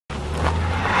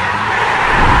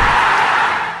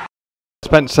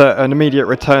Spencer, an immediate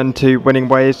return to winning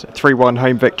ways, 3-1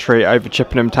 home victory over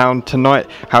Chippenham Town tonight.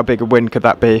 How big a win could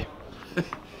that be?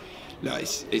 No,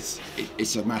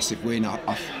 it's a massive win.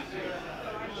 I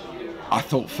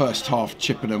thought first half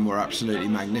Chippenham were absolutely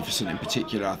magnificent. In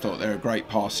particular, I thought they're a great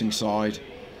passing side.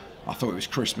 I thought it was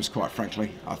Christmas, quite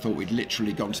frankly. I thought we'd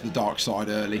literally gone to the dark side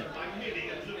early.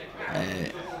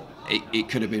 It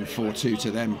could have been 4-2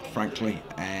 to them, frankly.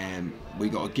 We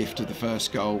got a gift of the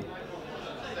first goal.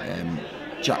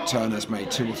 Jack Turner's made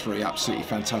 2 or 3 absolutely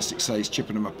fantastic saves.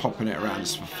 Chippenham are popping it around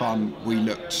us for fun. We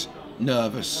looked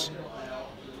nervous,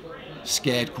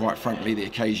 scared, quite frankly. The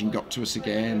occasion got to us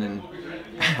again, and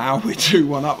how we're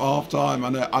 2-1 up half time.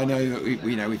 I know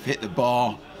that we've hit the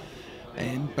bar,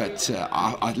 but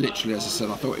I literally, as I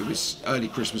said, I thought it was early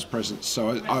Christmas presents.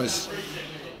 So it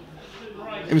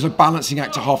was a balancing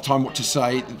act at half time what to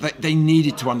say. They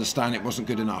needed to understand it wasn't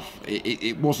good enough.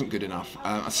 It wasn't good enough.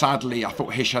 Sadly, I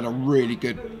thought Hish had a really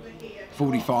good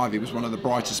 45. He was one of the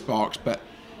brighter sparks, but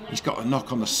he's got a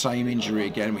knock on the same injury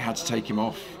again. We had to take him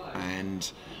off,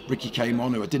 and Ricky came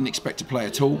on, who I didn't expect to play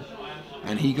at all,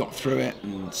 and he got through it,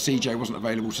 and CJ wasn't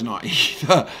available tonight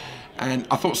either. And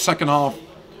I thought second half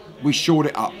we shored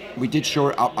it up. We did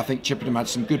shore it up. I think Chippenham had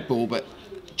some good ball, but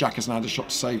Jack hasn't had a shot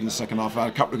to save in the second half. I've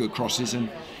had a couple of good crosses, and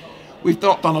we've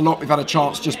not done a lot. We've had a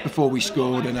chance just before we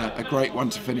scored, and a great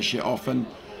one to finish it off. And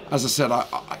as I said,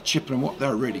 Chippenham,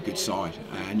 they're a really good side,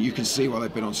 and you can see why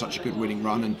they've been on such a good winning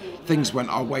run. And things went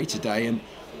our way today, and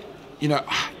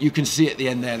you can see at the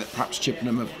end there that perhaps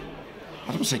Chippenham have, I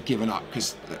don't want to say given up,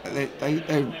 because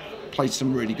they played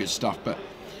some really good stuff, but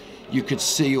you could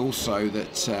see also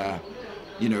that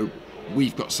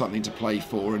we've got something to play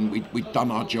for, and we'd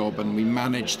done our job, and we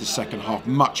managed the second half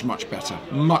much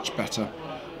better.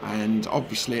 And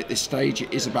obviously at this stage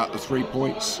it is about the 3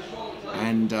 points,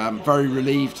 and very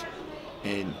relieved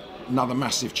in another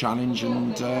massive challenge,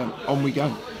 and on we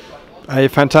go. A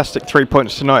fantastic 3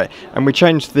 points tonight, and we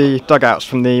changed the dugouts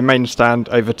from the main stand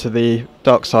over to the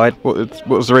dark side. What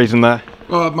was the reason there?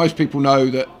 Well, most people know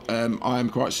that I am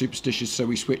quite superstitious, so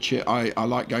we switch it. I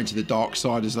like going to the dark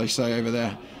side, as they say over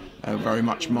there. Very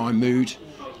much my mood.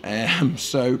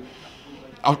 So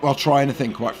I'll try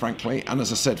anything, quite frankly. And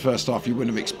as I said, first half you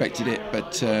wouldn't have expected it,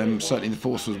 but certainly the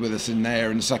force was with us in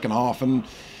there in the second half. And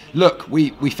look,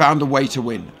 we found a way to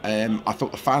win. I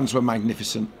thought the fans were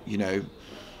magnificent.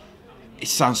 It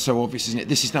sounds so obvious, isn't it?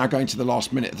 This is now going to the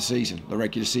last minute of the season, the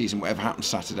regular season, whatever happens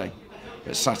Saturday.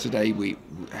 But Saturday, we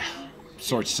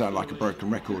sorry to sound like a broken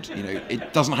record,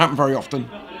 it doesn't happen very often.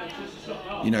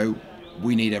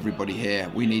 We need everybody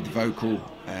here. We need the vocal,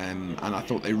 and I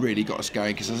thought they really got us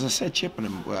going, because, as I said,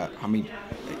 Chippenham were,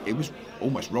 it was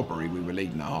almost robbery. We were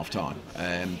leading at half time.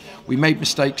 We made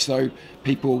mistakes, though.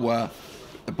 The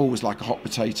ball was like a hot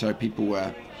potato. People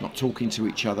were not talking to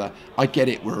each other. I get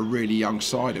it. We're a really young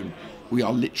side, and we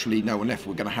are literally no one left.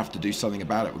 We're going to have to do something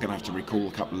about it. We're going to have to recall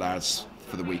a couple of lads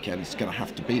for the weekend. It's going to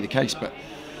have to be the case. But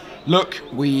look,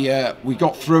 we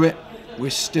got through it. We're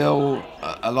still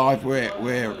alive.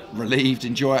 We're relieved.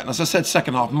 Enjoy it. And as I said,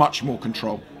 second half, much more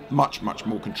control. Much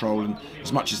more control. And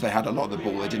as much as they had a lot of the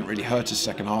ball, they didn't really hurt us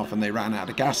second half, and they ran out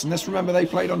of gas. And let's remember, they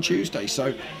played on Tuesday,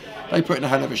 so they put in a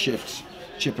hell of a shift,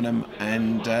 Chippenham.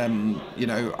 And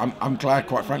I'm glad,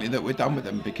 quite frankly, that we're done with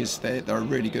them, because they're a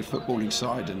really good footballing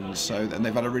side, and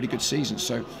they've had a really good season.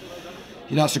 So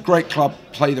it's a great club.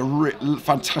 Play the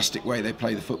fantastic way they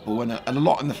play the football, and a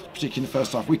lot particularly in the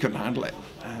first half, we couldn't handle it.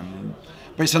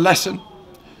 But it's a lesson.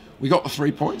 We got the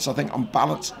 3 points. I think on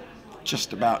balance,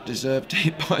 just about deserved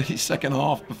it by his second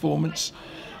half performance.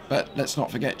 But let's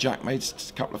not forget, Jack made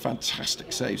a couple of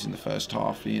fantastic saves in the first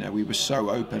half. We were so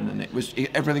open, and it was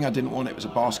everything I didn't want. It was a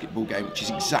basketball game, which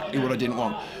is exactly what I didn't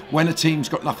want. When a team's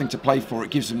got nothing to play for,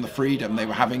 it gives them the freedom they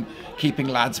were having, keeping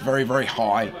lads very, very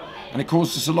high. And it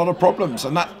caused us a lot of problems.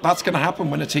 And that's going to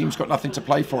happen when a team's got nothing to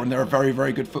play for, and they're a very,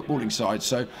 very good footballing side.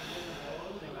 So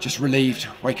just relieved,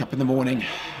 wake up in the morning,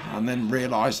 and then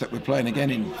realise that we're playing again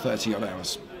in 30 odd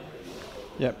hours.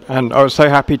 Yep, and I was so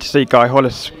happy to see Guy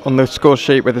Hollis on the score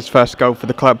sheet with his first goal for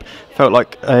the club. Felt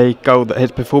like a goal that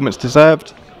his performance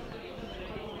deserved.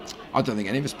 I don't think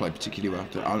any of us played particularly well,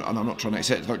 and I'm not trying to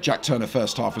accept it. Look, Jack Turner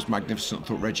first half was magnificent. I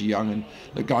thought Reggie Young and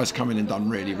the guys come in and done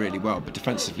really, really well. But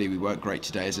defensively, we weren't great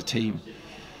today as a team.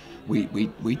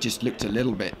 We just looked a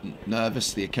little bit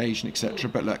nervous, the occasion, etc.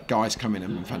 But look, Guy's come in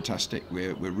and been fantastic.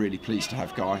 We're really pleased to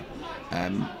have Guy.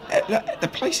 The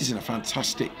place is in a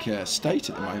fantastic state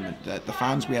at the moment. The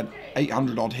fans, we had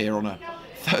 800 odd here on a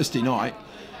Thursday night.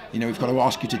 We've got to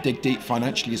ask you to dig deep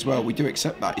financially as well. We do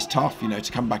accept that. It's tough,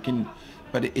 to come back in.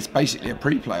 But it's basically a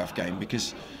pre-playoff game,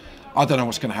 because I don't know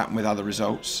what's going to happen with other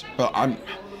results. But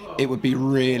it would be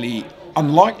really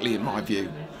unlikely in my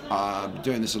view.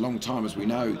 Doing this a long time, as we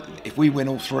know, if we win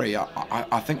all three,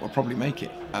 I think we'll probably make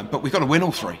it. But we've got to win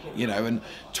all three, you know, and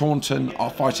Taunton are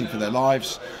fighting for their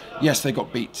lives. Yes, they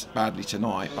got beat badly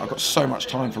tonight, but I've got so much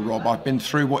time for Rob. I've been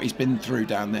through what he's been through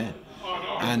down there.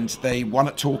 And they won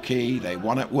at Torquay, they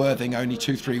won at Worthing only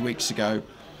 2-3 weeks ago.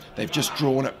 They've just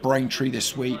drawn at Braintree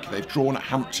this week, they've drawn at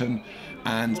Hampton,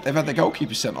 and they've had their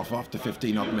goalkeeper sent off after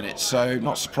 15 odd minutes. So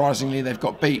not surprisingly, they've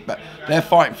got beat, but they're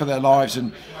fighting for their lives,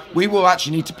 and we will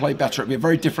actually need to play better. It'll be a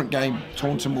very different game.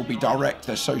 Taunton will be direct,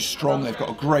 they're so strong, they've got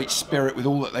a great spirit with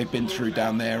all that they've been through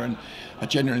down there, and I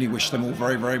genuinely wish them all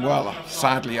very, very well.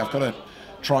 Sadly, I've got to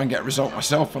try and get a result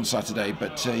myself on Saturday,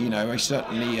 but you know,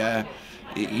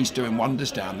 he's doing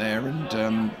wonders down there,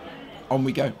 and on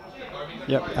we go.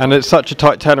 Yep, and it's such a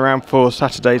tight turnaround for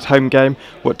Saturday's home game.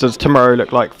 What does tomorrow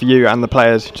look like for you and the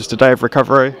players? Just a day of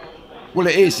recovery? Well,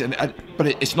 it is, but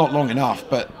it's not long enough.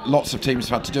 But lots of teams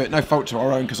have had to do it. No fault to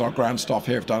our own, because our ground staff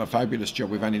here have done a fabulous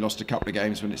job. We've only lost a couple of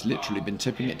games when it's literally been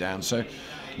tipping it down. So,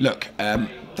 look,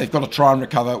 they've got to try and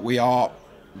recover. We are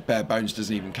bare bones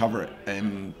doesn't even cover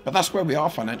it, but that's where we are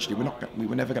financially. We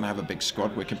were never going to have a big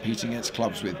squad. We're competing against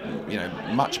clubs with, you know,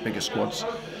 much bigger squads.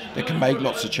 They can make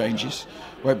lots of changes.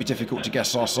 Won't be difficult to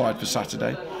guess our side for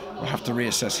Saturday. We'll have to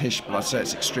reassess Hish, but I'd say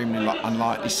it's extremely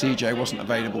unlikely. CJ wasn't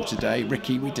available today.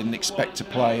 Ricky, we didn't expect to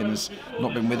play and has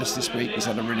not been with us this week. He's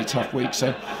had a really tough week.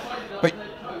 So, but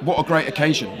what a great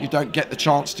occasion. You don't get the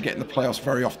chance to get in the playoffs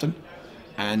very often,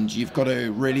 and you've got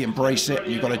to really embrace it.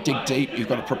 You've got to dig deep. You've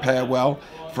got to prepare well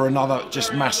for another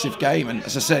just massive game. And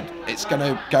as I said, it's going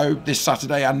to go this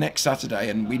Saturday and next Saturday,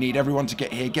 and we need everyone to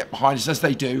get here, get behind us as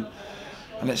they do,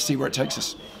 and let's see where it takes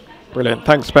us. Brilliant.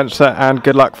 Thanks, Spencer, and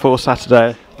good luck for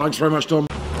Saturday. Thanks very much, Dom.